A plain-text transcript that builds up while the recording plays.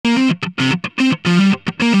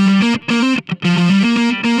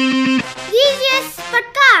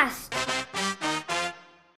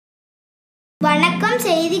வணக்கம்.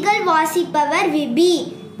 செய்திகள் வாசிப்பவர் விபி.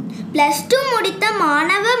 +2 முடித்த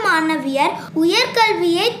மாணவ மாணவியர்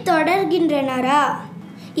உயர்கல்வியை தொடர்கின்றனரா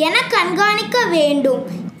என கண்காணிக்க வேண்டும்.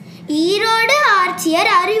 ஈரோடு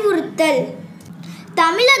ஆட்சியர் அறிவுறுத்தல்.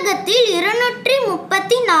 தமிழகத்தில்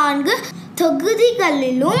 234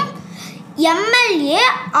 தொகுதிகளிலும் எம்எல்ஏ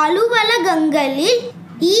அலுவலகங்களில்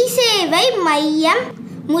இ-சேவை மையம்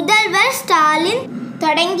முதல்வர் ஸ்டாலின்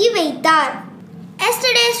தொடங்கி வைத்தார்.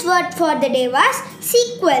 Yesterday's word for the day was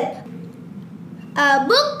sequel. A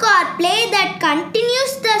book or play that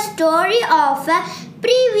continues the story of a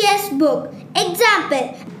previous book. Example,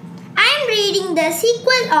 I am reading the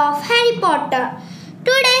sequel of Harry Potter.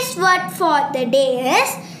 Today's word for the day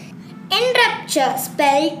is enrapture,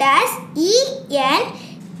 spelled as ENRAPTURE.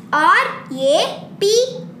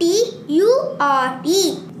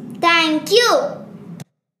 Thank you.